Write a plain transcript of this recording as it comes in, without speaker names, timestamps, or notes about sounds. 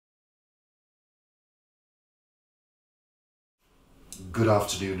Good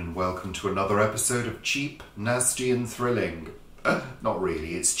afternoon and welcome to another episode of Cheap, Nasty and Thrilling. Not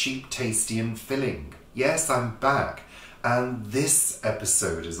really, it's cheap, tasty and filling. Yes, I'm back. And this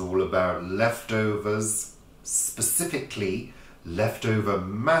episode is all about leftovers, specifically leftover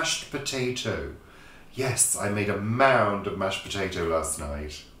mashed potato. Yes, I made a mound of mashed potato last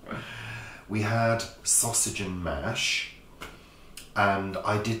night. We had sausage and mash. And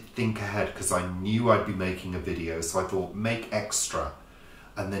I did think ahead because I knew I'd be making a video, so I thought make extra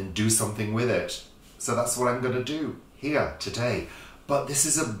and then do something with it. So that's what I'm going to do here today. But this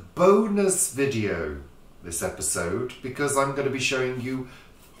is a bonus video, this episode, because I'm going to be showing you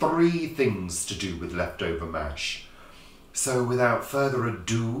 3 things to do with leftover mash. So without further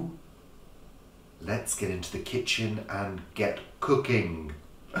ado, let's get into the kitchen and get cooking.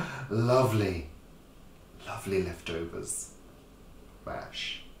 Lovely, lovely leftovers.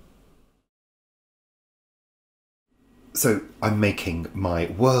 Mash. So I'm making my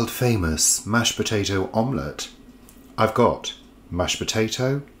world famous mashed potato omelette. I've got mashed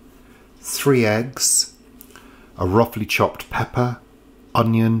potato, 3 eggs, a roughly chopped pepper,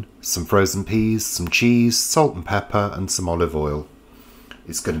 onion, some frozen peas, some cheese, salt and pepper and some olive oil.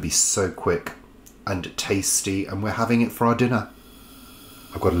 It's going to be so quick and tasty, and we're having it for our dinner.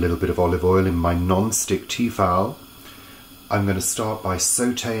 I've got a little bit of olive oil in my non-stick Tefal. I'm going to start by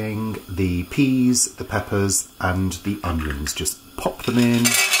sautéing the peas, the peppers and the onions. Just pop them in,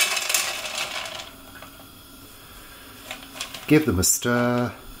 give them a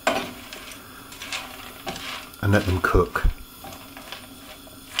stir and let them cook.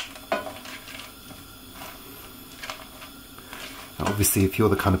 Now obviously if you're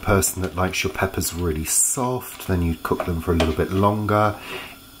the kind of person that likes your peppers really soft, then you'd cook them for a little bit longer.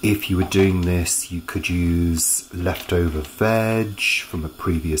 If you were doing this, you could use leftover veg from a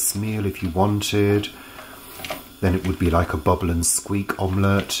previous meal if you wanted. Then it would be like a bubble and squeak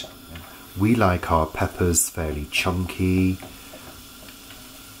omelette. We like our peppers fairly chunky.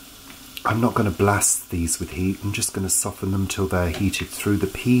 I'm not going to blast these with heat. I'm just going to soften them till they're heated through. The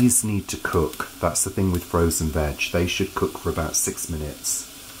peas need to cook. That's the thing with frozen veg. They should cook for about 6 minutes.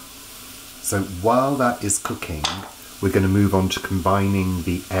 So while that is cooking, we're going to move on to combining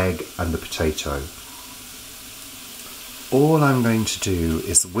the egg and the potato. All I'm going to do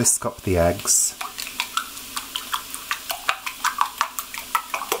is whisk up the eggs.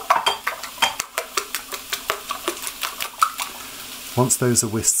 Once those are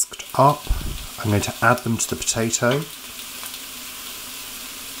whisked up, I'm going to add them to the potato.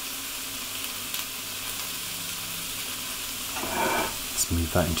 Let's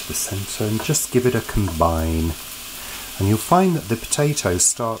move that into the centre and just give it a combine. And you'll find that the potato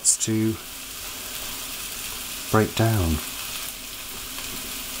starts to break down.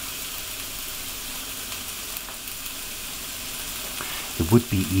 It would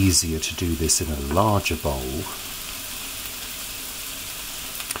be easier to do this in a larger bowl.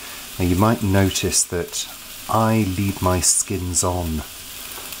 Now you might notice that I leave my skins on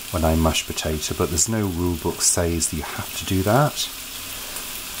when I mash potato, but there's no rule book says that you have to do that.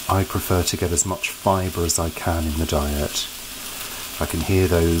 I prefer to get as much fibre as I can in the diet. I can hear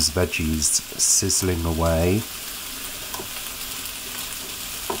those veggies sizzling away.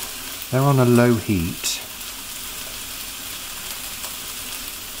 They're on a low heat.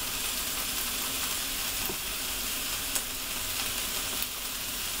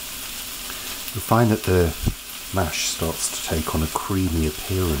 You'll find that the mash starts to take on a creamy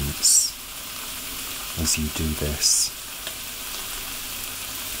appearance as you do this.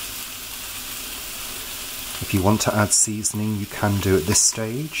 If you want to add seasoning, you can do at this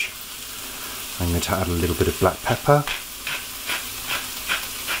stage. I'm going to add a little bit of black pepper.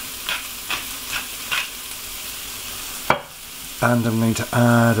 And I'm going to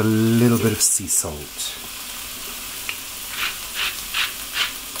add a little bit of sea salt.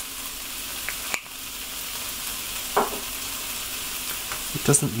 It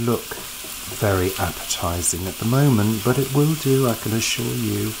doesn't look very appetising at the moment, but it will do, I can assure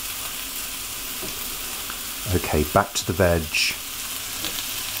you. Okay, back to the veg.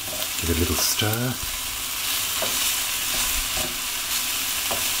 Give it a little stir.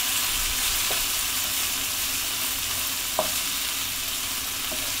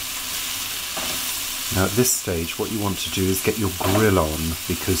 Now at this stage what you want to do is get your grill on,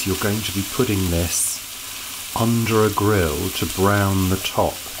 because you're going to be putting this under a grill to brown the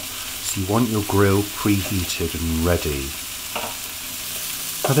top. So you want your grill preheated and ready.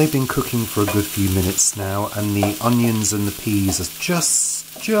 Now they've been cooking for a good few minutes now, and the onions and the peas are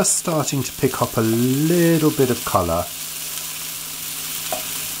just starting to pick up a little bit of colour.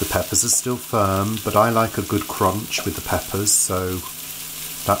 The peppers are still firm, but I like a good crunch with the peppers, so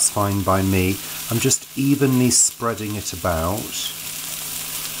That's fine by me. I'm just evenly spreading it about.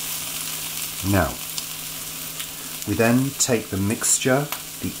 Now, we then take the mixture,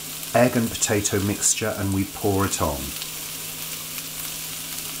 the egg and potato mixture, and we pour it on.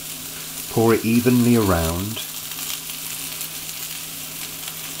 Pour it evenly around.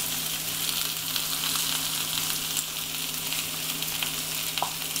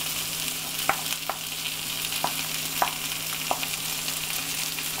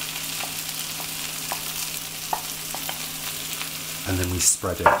 And then we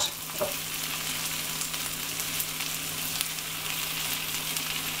spread it.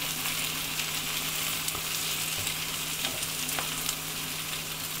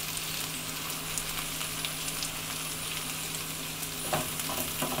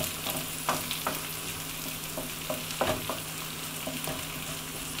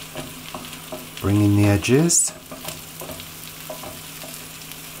 Bring in the edges.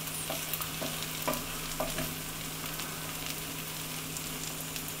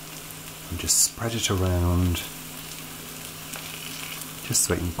 And just spread it around, just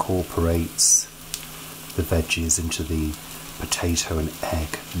so it incorporates the veggies into the potato and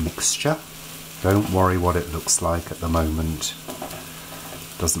egg mixture. Don't worry what it looks like at the moment,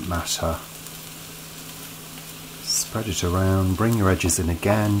 doesn't matter. Spread it around, bring your edges in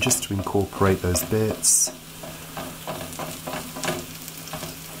again just to incorporate those bits.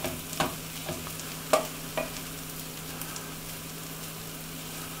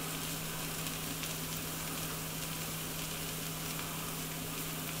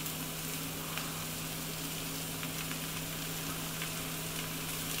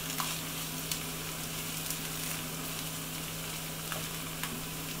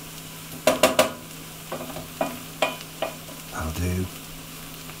 Do.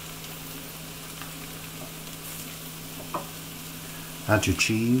 Add your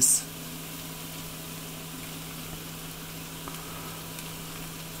cheese.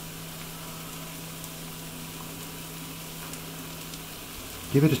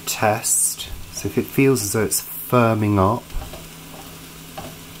 Give it a test. So if it feels as though it's firming up,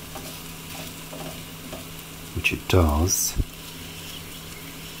 which it does,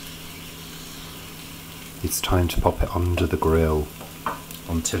 it's time to pop it under the grill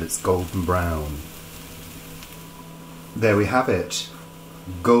until it's golden brown. There we have it.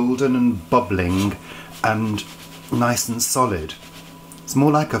 Golden and bubbling and nice and solid. It's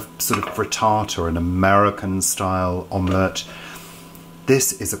more like a sort of frittata, an American style omelette.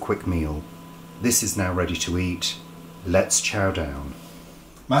 This is a quick meal. This is now ready to eat. Let's chow down.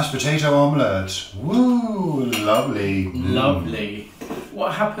 Mashed potato omelette. Woo, lovely. Lovely.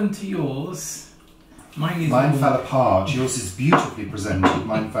 What happened to yours? Mine fell apart. Yours is beautifully presented.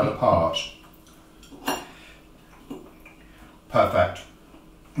 Mine fell apart. Perfect.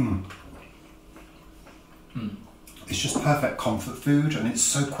 It's just perfect comfort food, and it's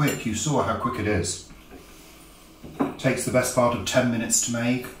so quick. You saw how quick it is. Takes the best part of 10 minutes to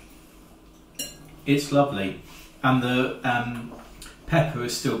make. It's lovely. And the pepper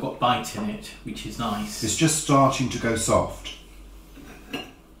has still got bite in it, which is nice. It's just starting to go soft.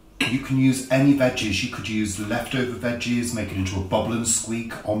 You can use any veggies. You could use leftover veggies, make it into a bubble and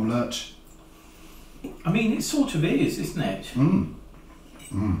squeak omelette. I mean, it sort of is, isn't it?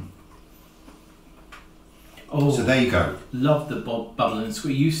 Oh, so there you go. Love the bubble and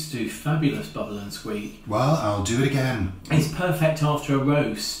squeak. You used to do fabulous bubble and squeak. Well, I'll do it again. It's perfect after a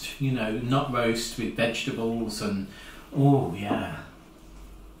roast, you know, nut roast with vegetables and, oh yeah.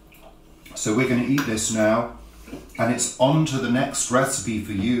 So we're going to eat this now. And it's on to the next recipe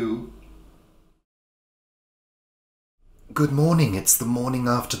for you. Good morning, it's the morning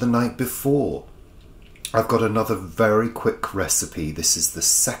after the night before. I've got another very quick recipe. This is the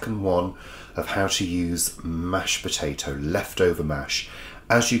second one of how to use mashed potato, leftover mash.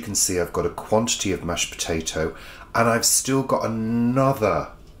 As you can see, I've got a quantity of mashed potato and I've still got another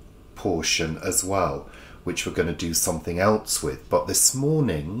portion as well, which we're going to do something else with. But this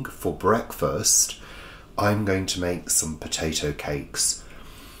morning for breakfast, I'm going to make some potato cakes.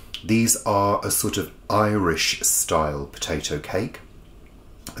 These are a sort of Irish style potato cake,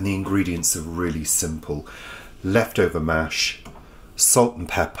 and the ingredients are really simple. Leftover mash, salt and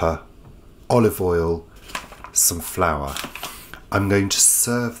pepper, olive oil, some flour. I'm going to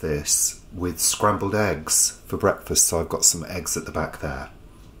serve this with scrambled eggs for breakfast, so I've got some eggs at the back there.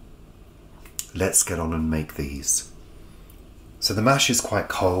 Let's get on and make these. So the mash is quite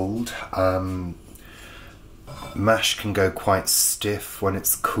cold. Mash can go quite stiff when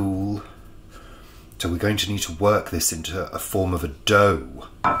it's cool, so we're going to need to work this into a form of a dough.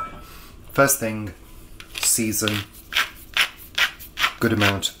 First thing, season, good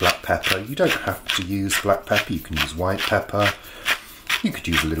amount of black pepper. You don't have to use black pepper, you can use white pepper. You could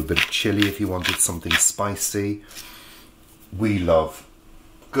use a little bit of chilli if you wanted something spicy. We love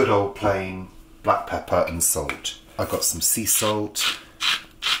good old plain black pepper and salt. I've got some sea salt.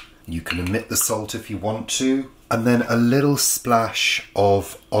 You can omit the salt if you want to. And then a little splash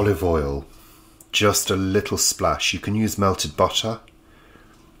of olive oil. Just a little splash. You can use melted butter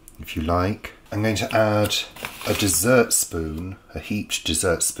if you like. I'm going to add a dessert spoon, a heaped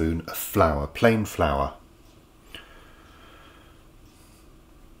dessert spoon of flour, plain flour.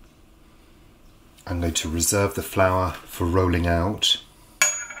 I'm going to reserve the flour for rolling out.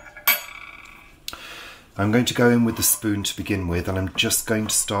 I'm going to go in with the spoon to begin with, and I'm just going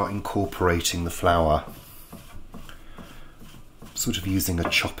to start incorporating the flour. Sort of using a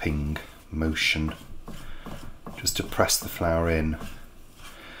chopping motion, just to press the flour in.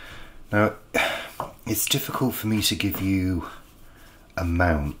 Now, it's difficult for me to give you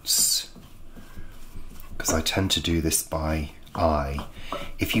amounts, because I tend to do this by eye.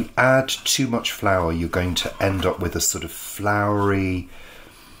 If you add too much flour, you're going to end up with a sort of floury,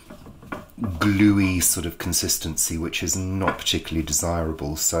 gluey sort of consistency, which is not particularly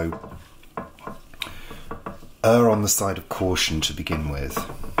desirable. So err on the side of caution to begin with.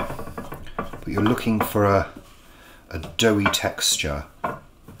 But you're looking for a doughy texture.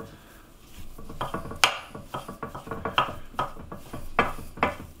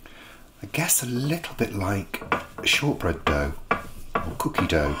 I guess a little bit like shortbread dough or cookie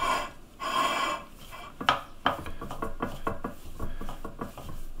dough.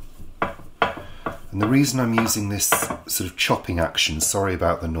 And the reason I'm using this sort of chopping action, sorry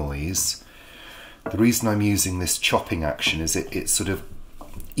about the noise, the reason I'm using this chopping action is it sort of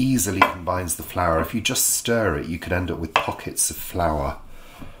easily combines the flour. If you just stir it, you could end up with pockets of flour.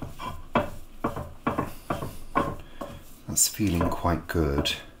 That's feeling quite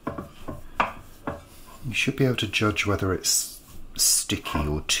good. You should be able to judge whether it's sticky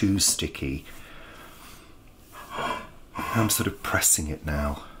or too sticky. I'm sort of pressing it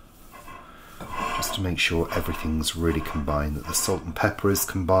now, just to make sure everything's really combined, that the salt and pepper is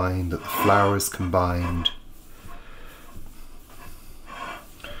combined, that the flour is combined.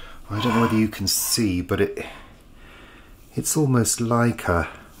 I don't know whether you can see, but it's almost like a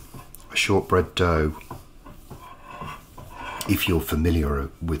shortbread dough. If you're familiar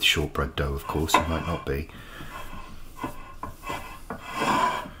with shortbread dough, of course, you might not be.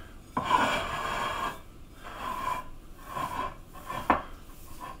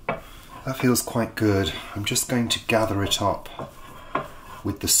 That feels quite good. I'm just going to gather it up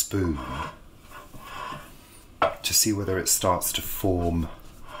with the spoon to see whether it starts to form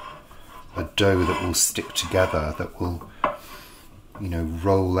a dough that will stick together, that will, you know,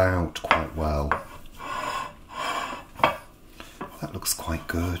 roll out quite well. That looks quite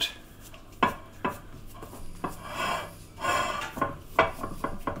good.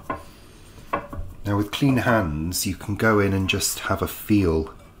 Now with clean hands you can go in and just have a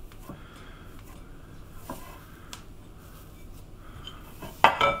feel.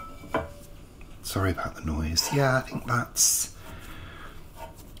 Sorry about the noise. Yeah, I think that's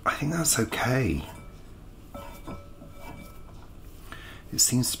okay. It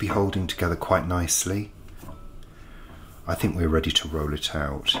seems to be holding together quite nicely. I think we're ready to roll it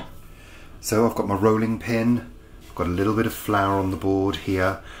out. So I've got my rolling pin, I've got a little bit of flour on the board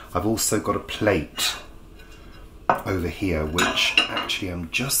here. I've also got a plate over here, which actually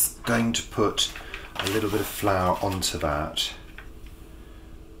I'm just going to put a little bit of flour onto that.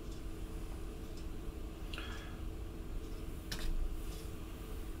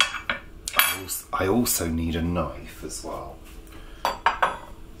 I also need a knife as well.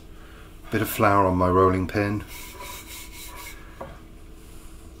 Bit of flour on my rolling pin.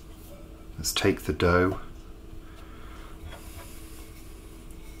 Let's take the dough.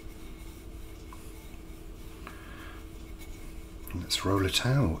 And let's roll it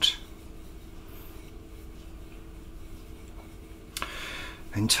out.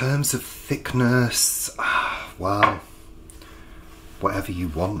 In terms of thickness, well, whatever you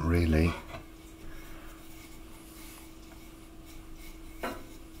want really.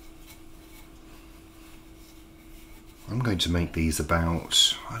 I'm going to make these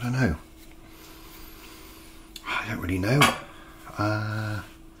about, I don't know. I don't really know.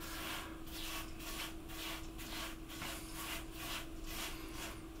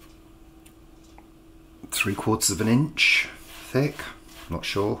 3/4 of an inch thick, not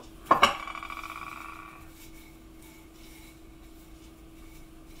sure.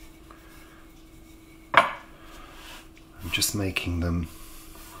 I'm just making them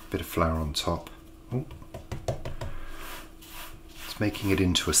a bit of flour on top. Oh. making it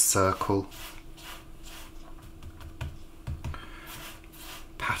into a circle,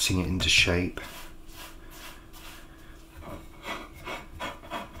 patting it into shape.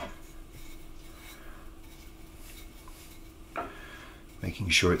 Making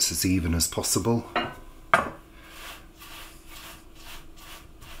sure it's as even as possible.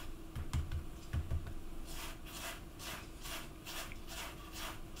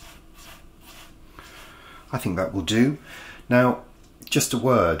 I think that will do. Now, just a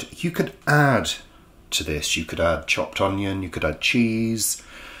word, you could add to this, you could add chopped onion, you could add cheese,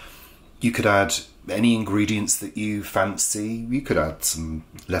 you could add any ingredients that you fancy. You could add some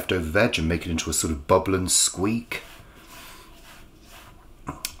leftover veg and make it into a sort of bubble and squeak.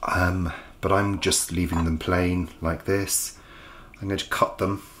 But I'm just leaving them plain like this. I'm going to cut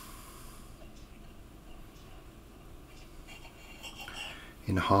them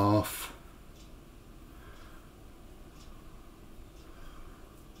in half.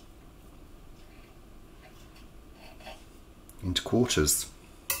 Into quarters.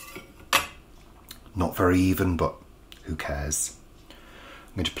 Not very even, but who cares?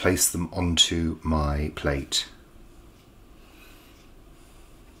 I'm going to place them onto my plate.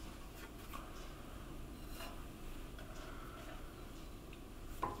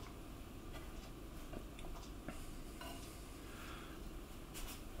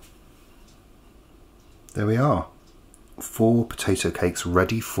 There we are. 4 potato cakes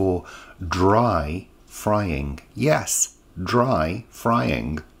ready for dry frying. Yes, dry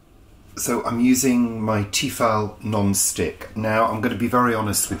frying. So I'm using my Tefal non-stick. Now I'm going to be very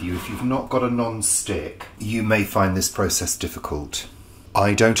honest with you, if you've not got a non-stick, you may find this process difficult.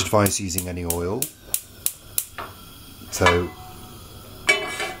 I don't advise using any oil. So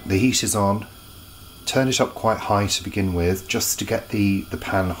the heat is on. Turn it up quite high to begin with, just to get the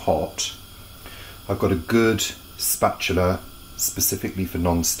pan hot. I've got a good spatula specifically for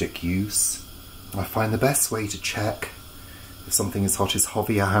non-stick use. I find the best way to check if something is hot is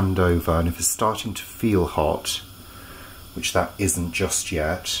hover your hand over, and if it's starting to feel hot, which that isn't just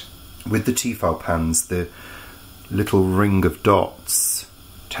yet, with the Tefal pans the little ring of dots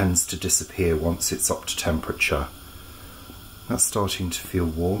tends to disappear once it's up to temperature. That's starting to feel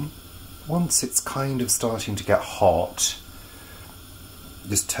warm. Once it's kind of starting to get hot,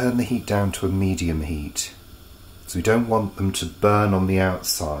 just turn the heat down to a medium heat. So we don't want them to burn on the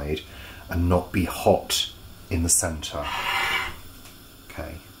outside and not be hot in the centre.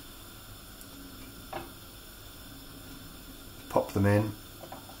 Okay. Pop them in.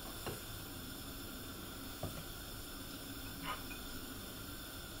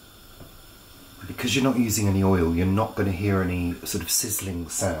 Because you're not using any oil, you're not going to hear any sort of sizzling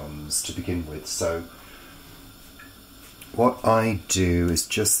sounds to begin with. So what I do is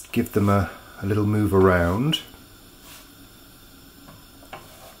just give them a little move around.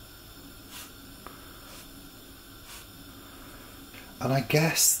 And I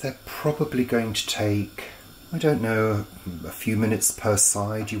guess they're probably going to take, I don't know, a few minutes per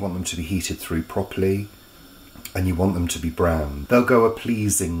side. You want them to be heated through properly, and you want them to be brown. They'll go a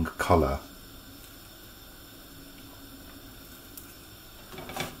pleasing colour.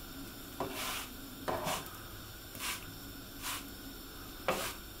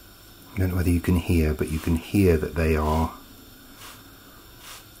 I don't know whether you can hear, but you can hear that they are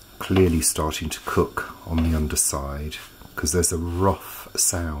clearly starting to cook on the underside, because there's a rough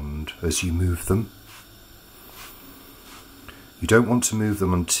sound as you move them. You don't want to move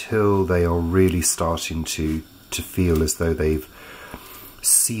them until they are really starting to feel as though they've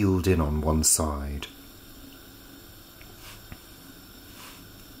sealed in on one side.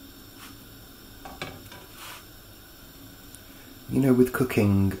 You know, with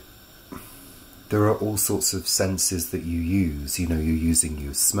cooking, there are all sorts of senses that you use. You know, you're using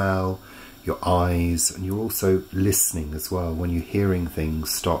your smell, your eyes, and you're also listening as well. When you're hearing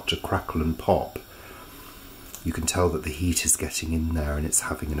things start to crackle and pop, you can tell that the heat is getting in there and it's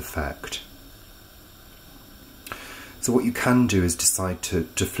having an effect. So what you can do is decide to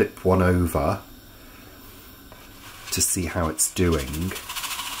flip one over to see how it's doing.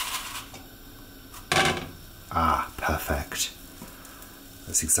 Ah, perfect.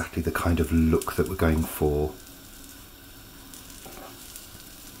 That's exactly the kind of look that we're going for.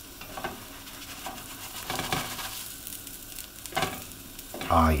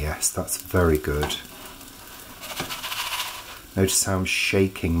 Ah yes, that's very good. Notice how I'm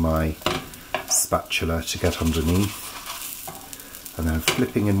shaking my spatula to get underneath, and then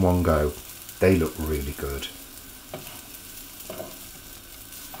flipping in one go. They look really good.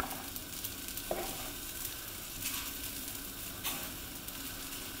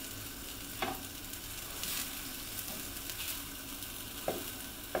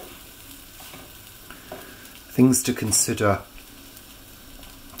 Things to consider: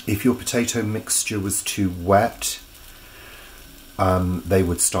 if your potato mixture was too wet, they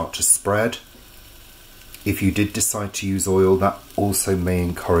would start to spread. If you did decide to use oil, that also may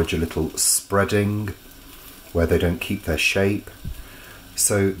encourage a little spreading where they don't keep their shape.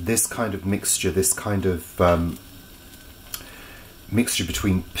 So this kind of mixture, this kind of mixture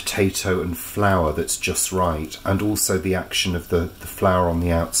between potato and flour that's just right, and also the action of the flour on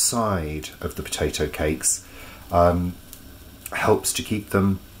the outside of the potato cakes, helps to keep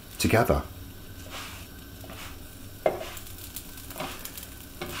them together.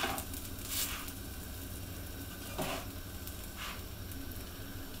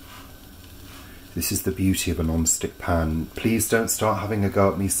 This is the beauty of a non-stick pan. Please don't start having a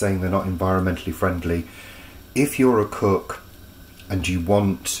go at me saying they're not environmentally friendly. If you're a cook and you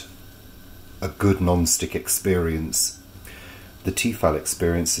want a good non-stick experience, the Tefal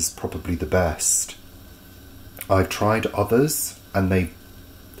experience is probably the best. I've tried others and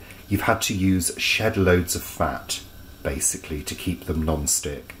you've had to use shed loads of fat basically to keep them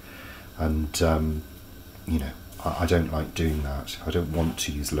non-stick, and you know, I don't like doing that. I don't want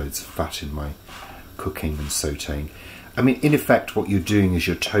to use loads of fat in my cooking and sautéing. I mean, in effect, what you're doing is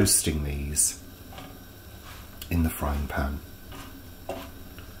you're toasting these in the frying pan.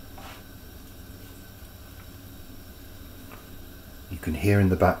 You can hear in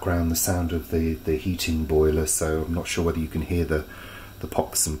the background the sound of the heating boiler, so I'm not sure whether you can hear the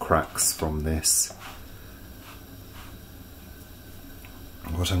pops and cracks from this.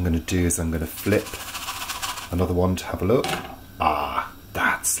 What I'm going to do is I'm going to flip another one to have a look. Ah,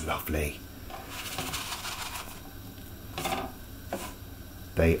 that's lovely.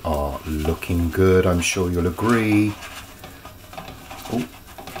 They are looking good, I'm sure you'll agree. Oh.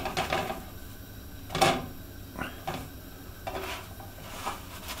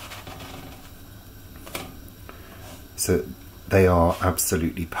 So they are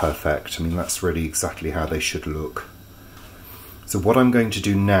absolutely perfect. I mean, that's really exactly how they should look. So what I'm going to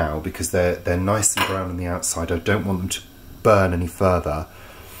do now, because they're nice and brown on the outside, I don't want them to burn any further,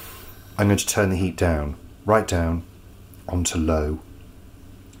 I'm going to turn the heat down, right down onto low,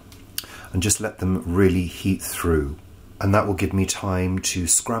 and just let them really heat through. And that will give me time to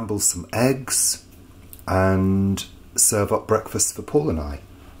scramble some eggs and serve up breakfast for Paul and I.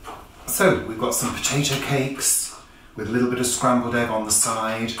 So we've got some potato cakes with a little bit of scrambled egg on the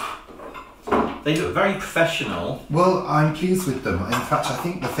side. They look very professional. Well, I'm pleased with them. In fact, I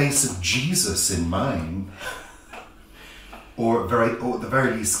think the face of Jesus in mine, or at the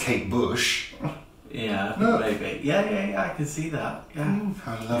very least, Kate Bush. Yeah, maybe. Yeah, I can see that. Yeah.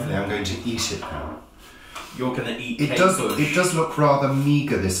 How lovely! I'm going to eat it now. You're going to eat Kate Bush. It does look rather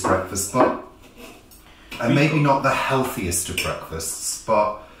meagre, this breakfast, but and maybe not the healthiest of breakfasts,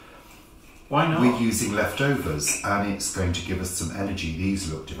 but why not? We're using leftovers, and it's going to give us some energy.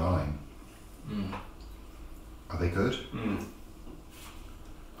 These look divine. Mm. Are they good? Mm.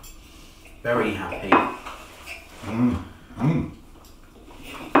 Very happy. Mm. Mm.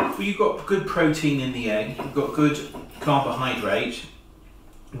 Well, you've got good protein in the egg, you've got good carbohydrate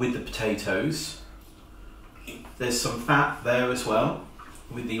with the potatoes. There's some fat there as well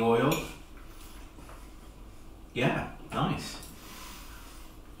with the oil. Yeah, nice.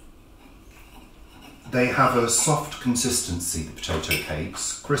 They have a soft consistency, the potato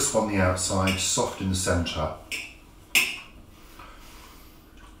cakes, crisp on the outside, soft in the centre.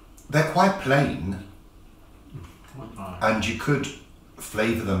 They're quite plain, and you could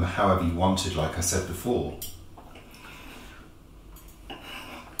flavour them however you wanted, like I said before.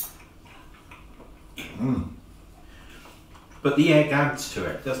 Mm. But the egg adds to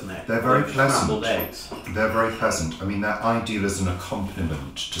it, doesn't it? They're very pleasant. Scrambled eggs. They're very pleasant. I mean, they're ideal as an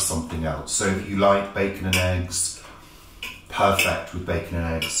accompaniment to something else. So if you like bacon and eggs, perfect with bacon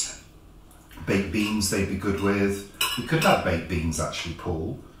and eggs. Baked beans they'd be good with. We could have baked beans actually,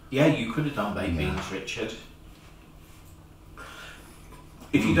 Paul. Yeah, you could have done baked beans, Richard.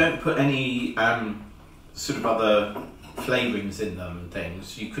 If you don't put any sort of other flavourings in them and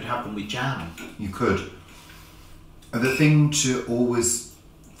things, you could have them with jam. You could. And the thing to always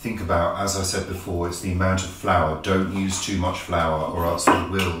think about, as I said before, is the amount of flour. Don't use too much flour, or else it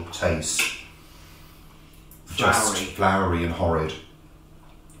will taste just floury and horrid.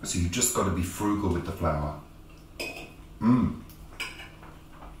 So you've just got to be frugal with the flour. Mm.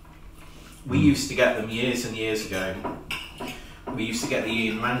 We used to get them years and years ago. We used to get the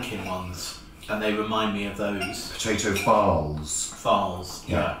Ian Rankin ones, and they remind me of those. Potato farls. Farls,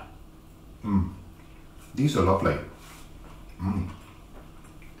 yeah. Mm. These are lovely. Mm.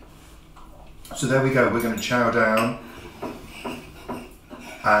 So there we go, we're going to chow down.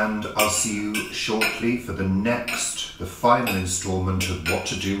 and I'll see you shortly for the final instalment of what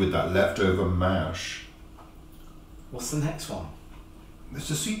to do with that leftover mash. What's the next one? It's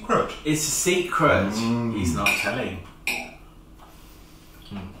a secret. It's a secret. He's not telling.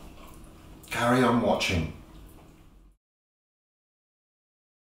 Carry on watching.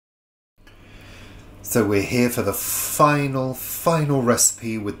 So we're here for the final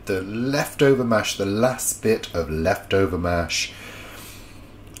recipe with the leftover mash, the last bit of leftover mash.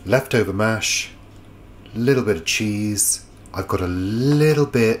 Leftover mash, little bit of cheese. I've got a little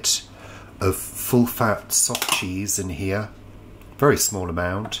bit of full fat soft cheese in here, very small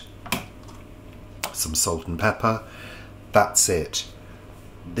amount. Some salt and pepper. That's it.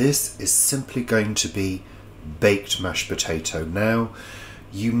 This is simply going to be baked mashed potato. Now,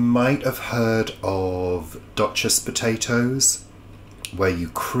 you might have heard of Duchess potatoes, where you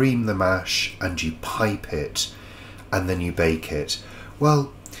cream the mash and you pipe it and then you bake it.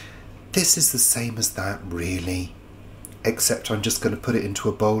 Well, this is the same as that really, except I'm just going to put it into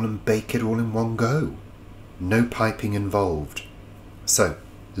a bowl and bake it all in one go. No piping involved. So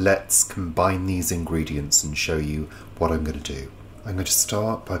let's combine these ingredients and show you what I'm going to do. I'm going to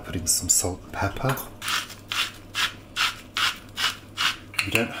start by putting some salt and pepper.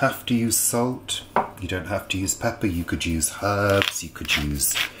 You don't have to use salt, you don't have to use pepper, you could use herbs, you could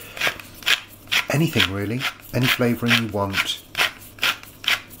use anything really, any flavouring you want.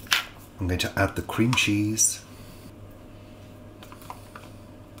 I'm going to add the cream cheese.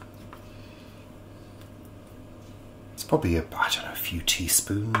 It's probably a few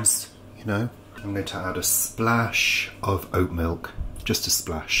teaspoons, you know. I'm going to add a splash of oat milk, just a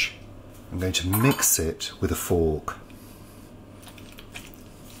splash. I'm going to mix it with a fork.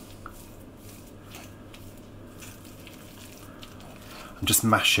 I'm just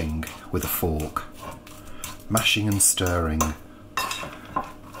mashing with a fork, mashing and stirring.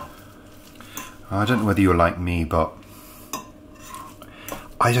 I don't know whether you're like me, but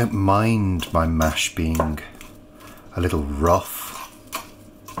I don't mind my mash being a little rough.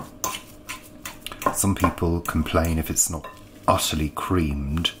 Some people complain if it's not utterly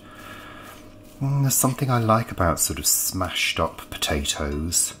creamed. There's something I like about sort of smashed up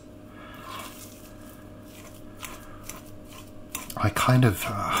potatoes. I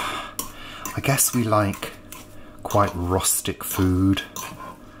guess we like quite rustic food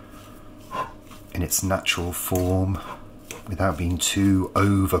in its natural form without being too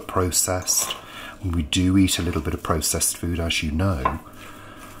over processed. We do eat a little bit of processed food, as you know,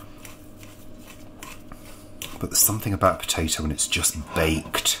 but there's something about potato when it's just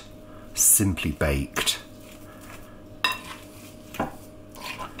baked, simply baked.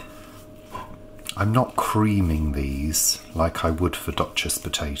 I'm not creaming these like I would for Duchess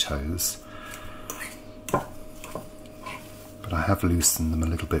potatoes, but I have loosened them a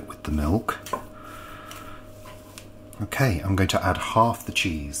little bit with the milk. Okay, I'm going to add half the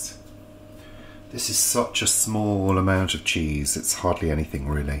cheese. This is such a small amount of cheese, it's hardly anything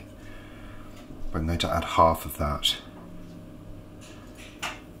really. I'm going to add half of that.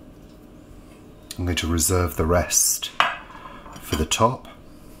 I'm going to reserve the rest for the top.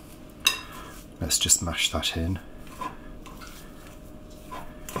 Let's just mash that in.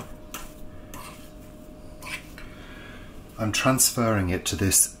 I'm transferring it to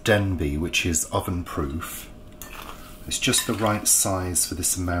this Denby, which is oven proof. It's just the right size for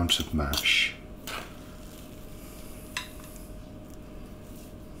this amount of mash.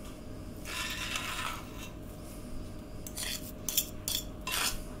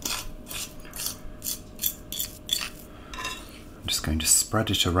 I'm just going to spread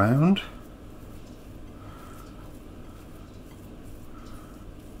it around.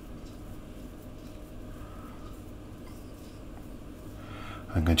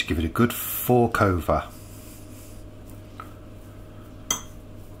 I'm going to give it a good fork over.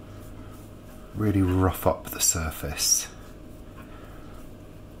 Really rough up the surface.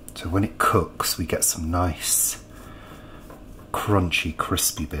 So when it cooks, we get some nice, crunchy,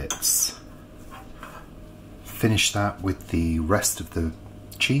 crispy bits. Finish that with the rest of the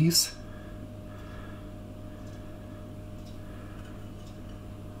cheese.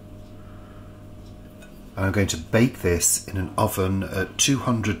 And I'm going to bake this in an oven at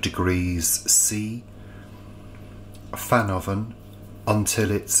 200 degrees C, a fan oven, until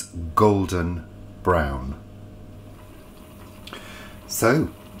it's golden brown. So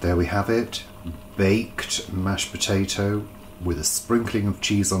there we have it, baked mashed potato with a sprinkling of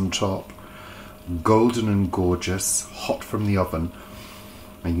cheese on top, golden and gorgeous, hot from the oven.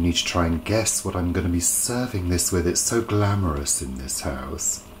 And you need to try and guess what I'm going to be serving this with. It's so glamorous in this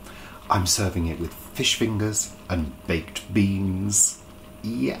house. I'm serving it with fish fingers and baked beans.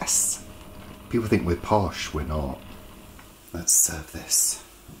 Yes. People think we're posh, we're not. Let's serve this.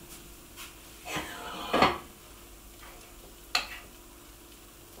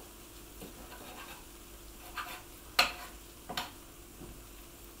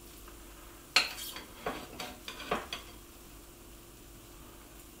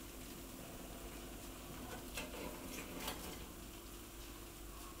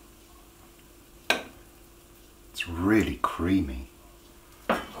 It's really creamy.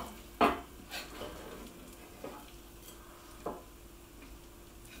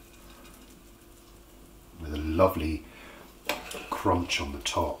 With a lovely crunch on the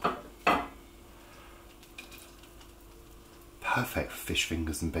top. Perfect for fish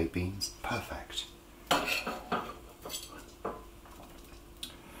fingers and baked beans. Perfect.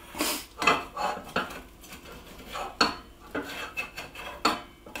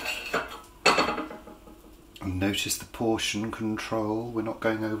 Notice the portion control, we're not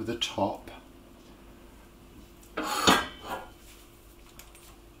going over the top.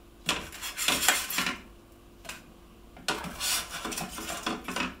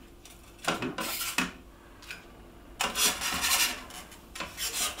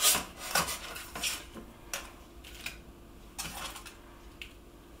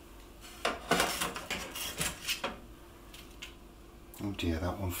 Oh dear,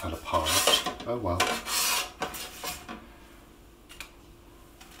 that one fell apart. Oh well.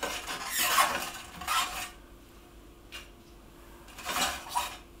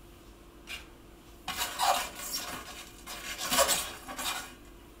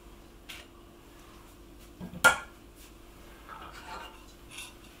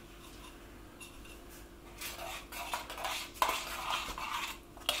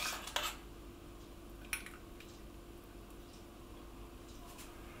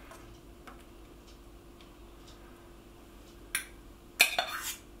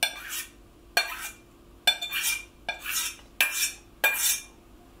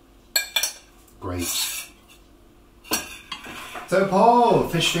 Great. So Paul,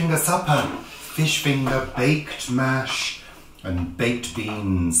 fish finger supper, fish finger baked mash and baked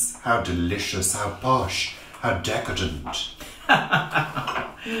beans. How delicious, how posh, how decadent.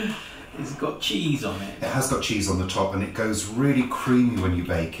 It's got cheese on it. It has got cheese on the top and it goes really creamy when you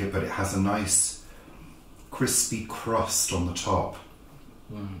bake it, but it has a nice crispy crust on the top.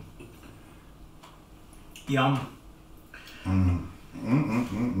 Yum. And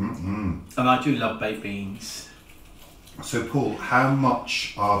I do love baked beans. So Paul, how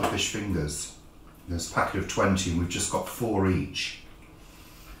much are the fish fingers? There's a packet of 20 and we've just got 4 each.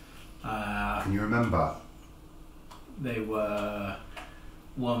 Can you remember? They were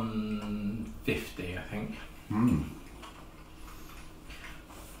 $1.50, I think.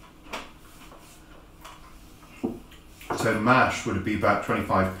 So mash would be about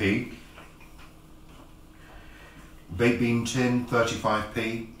 25p. Baked bean tin,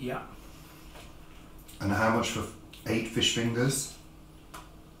 35p. Yeah. And how much for 8 fish fingers?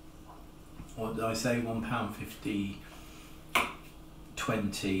 What did I say? £1.50,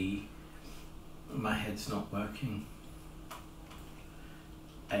 20. My head's not working.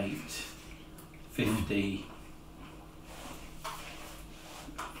 8.50.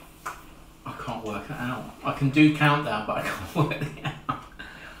 I can't work it out. I can do countdown, but I can't work it out.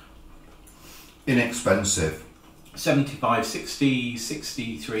 Inexpensive. 75, 60,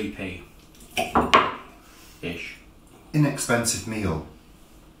 63p ish. Inexpensive meal.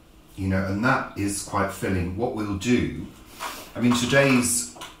 You know, and that is quite filling. What we'll do, I mean,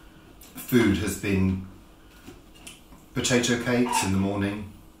 today's food has been potato cakes in the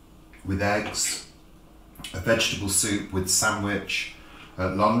morning with eggs, a vegetable soup with sandwich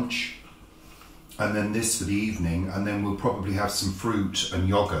at lunch, and then this for the evening, and then we'll probably have some fruit and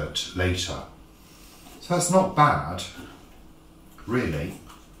yogurt later. So that's not bad, really.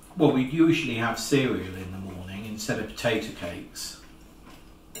 Well, we usually have cereal in the morning instead of potato cakes,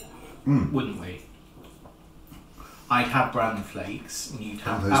 wouldn't we? I'd have bran flakes and you'd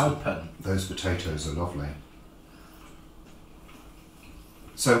have Alpen. Those potatoes are lovely.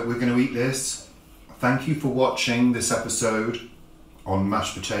 So we're going to eat this. Thank you for watching this episode on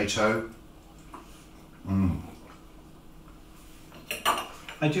mashed potato.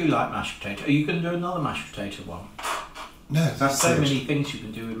 I do like mashed potato. Are you going to do another mashed potato one? No, that's so many things you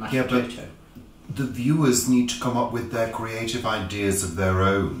can do with mashed potato. But the viewers need to come up with their creative ideas of their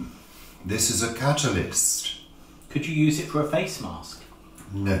own. This is a catalyst. Could you use it for a face mask?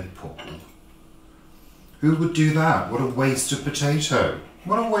 No, Paul. Who would do that? What a waste of potato.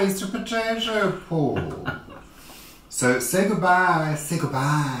 What a waste of potato, Paul. So say goodbye. Say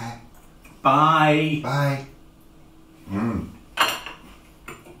goodbye. Bye. Bye.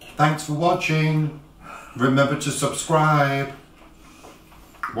 Thanks for watching. Remember to subscribe.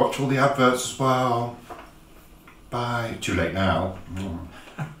 Watch all the adverts as well. Bye. Too late now.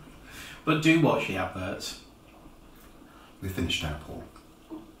 But do watch the adverts. We're finished now, Paul.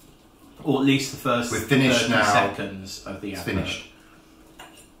 Or at least the first We're finished 30 now. seconds of the It's advert. finished.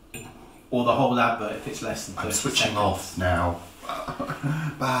 Or the whole advert if it's less than 30 I'm switching seconds. off now.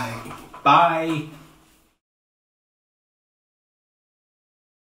 Bye. Bye.